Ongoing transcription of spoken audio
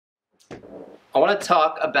I want to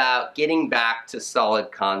talk about getting back to solid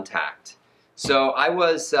contact. So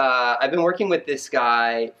I've been working with this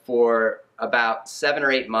guy for about 7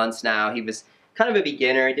 or 8 months now. He was kind of a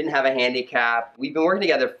beginner, he didn't have a handicap. We've been working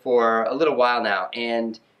together for a little while now,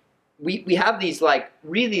 and we have these like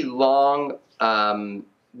really long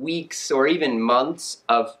weeks or even months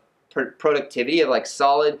of productivity, of like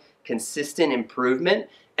solid, consistent improvement,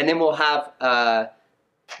 and then we'll have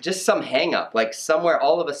just some hang up, like somewhere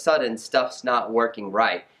all of a sudden stuff's not working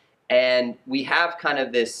right. And we have kind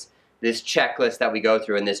of this checklist that we go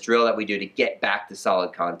through and this drill that we do to get back to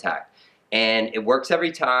solid contact. And it works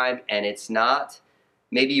every time, and it's not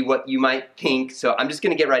maybe what you might think, so I'm just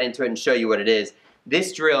gonna get right into it and show you what it is.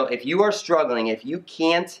 This drill, if you are struggling, if you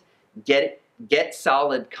can't get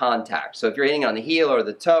solid contact, so if you're hitting on the heel or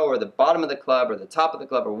the toe or the bottom of the club or the top of the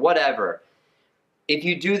club or whatever, if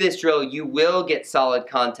you do this drill, you will get solid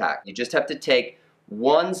contact. You just have to take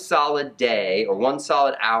one solid day or one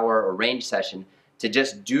solid hour or range session to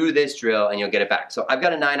just do this drill and you'll get it back. So I've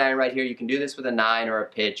got a 9-iron right here. You can do this with a 9 or a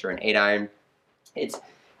pitch or an 8-iron.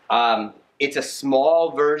 It's a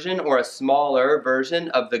small version or a smaller version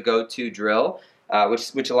of the go-to drill,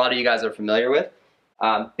 which a lot of you guys are familiar with.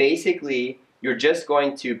 Basically, you're just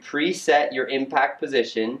going to preset your impact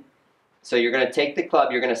position. So you're going to take the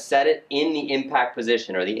club, you're going to set it in the impact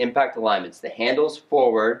position or the impact alignments. The handle's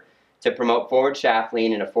forward to promote forward shaft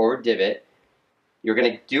lean and a forward divot. You're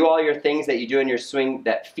going to do all your things that you do in your swing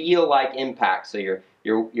that feel like impact. So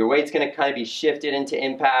your weight's going to kind of be shifted into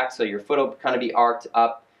impact, so your foot will kind of be arced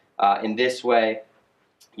up in this way.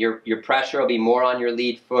 Your pressure will be more on your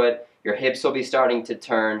lead foot. Your hips will be starting to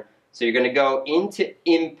turn. So you're going to go into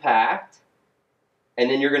impact, and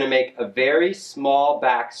then you're going to make a very small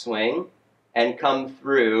backswing and come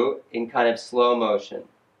through in kind of slow motion.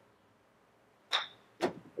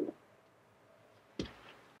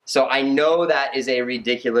 So I know that is a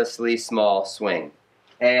ridiculously small swing.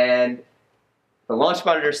 And the launch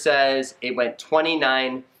monitor says it went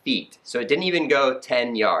 29 feet. So it didn't even go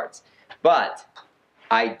 10 yards. But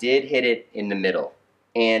I did hit it in the middle.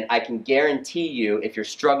 And I can guarantee you, if you're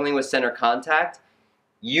struggling with center contact,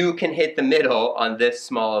 you can hit the middle on this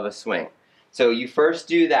small of a swing. So you first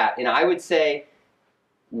do that, and I would say,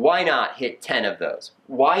 why not hit 10 of those?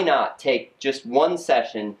 Why not take just one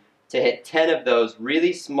session to hit 10 of those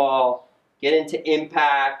really small, get into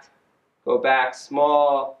impact, go back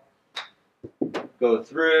small, go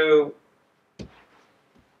through.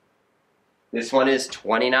 This one is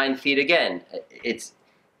 29 feet again. It's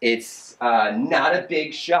not a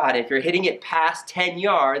big shot. If you're hitting it past 10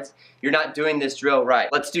 yards, you're not doing this drill right.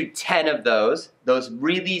 Let's do 10 of those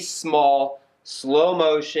really small, slow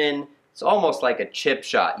motion. It's almost like a chip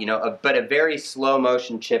shot, you know, but a very slow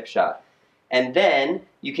motion chip shot. And then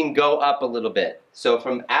you can go up a little bit. So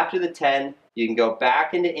from after the 10, you can go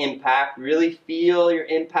back into impact, really feel your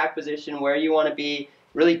impact position where you want to be,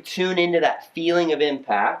 really tune into that feeling of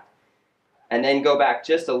impact, and then go back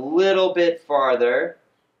just a little bit farther.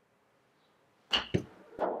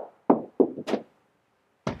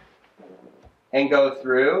 And go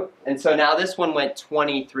through. And so now this one went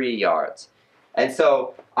 23 yards. And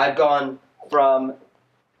so I've gone from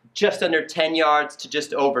just under 10 yards to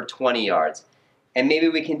just over 20 yards. And maybe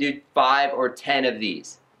we can do 5 or 10 of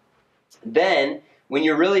these. Then, when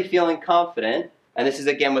you're really feeling confident, and this is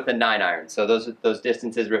again with a 9-iron, so those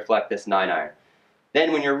distances reflect this 9-iron.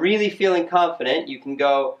 Then when you're really feeling confident, you can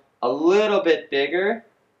go a little bit bigger.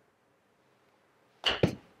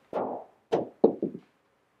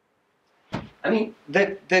 I mean,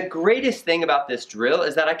 the greatest thing about this drill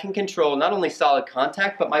is that I can control not only solid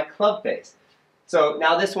contact, but my club face. So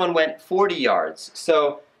now this one went 40 yards.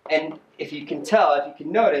 So, and if you can tell, if you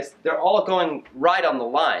can notice, they're all going right on the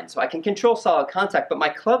line. So I can control solid contact, but my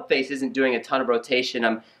club face isn't doing a ton of rotation.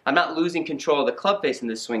 I'm not losing control of the club face in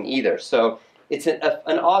this swing either. So it's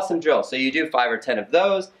an awesome drill. So you do 5 or 10 of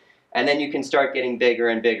those, and then you can start getting bigger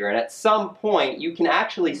and bigger. And at some point, you can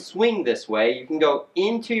actually swing this way. You can go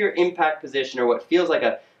into your impact position, or what feels like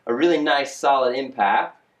a really nice solid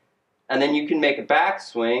impact, and then you can make a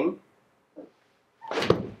backswing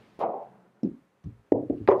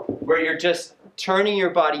where you're just turning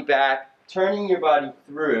your body back, turning your body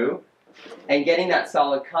through, and getting that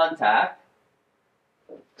solid contact.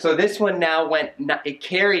 So this one now it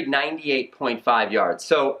carried 98.5 yards.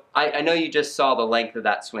 So I know you just saw the length of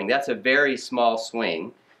that swing. That's a very small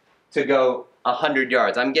swing to go 100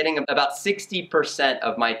 yards. I'm getting about 60%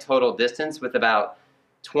 of my total distance with about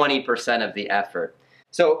 20% of the effort.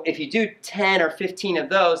 So if you do 10 or 15 of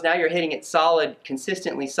those, now you're hitting it solid,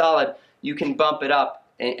 consistently solid. You can bump it up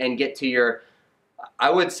and get to your I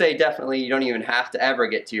would say definitely you don't even have to ever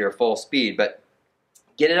get to your full speed, but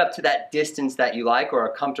get it up to that distance that you like or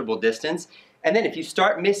a comfortable distance. And then if you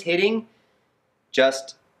start mishitting,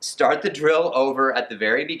 just start the drill over at the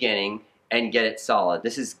very beginning and get it solid.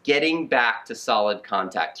 This is getting back to solid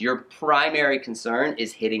contact. Your primary concern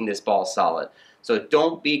is hitting this ball solid. So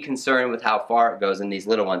don't be concerned with how far it goes in these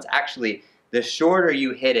little ones. Actually, the shorter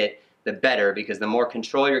you hit it, the better, because the more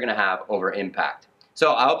control you're gonna have over impact.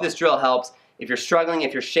 So I hope this drill helps. If you're struggling,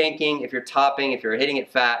 if you're shanking, if you're topping, if you're hitting it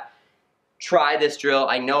fat, try this drill.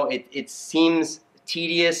 I know it seems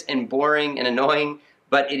tedious and boring and annoying,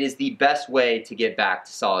 but it is the best way to get back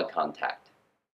to solid contact.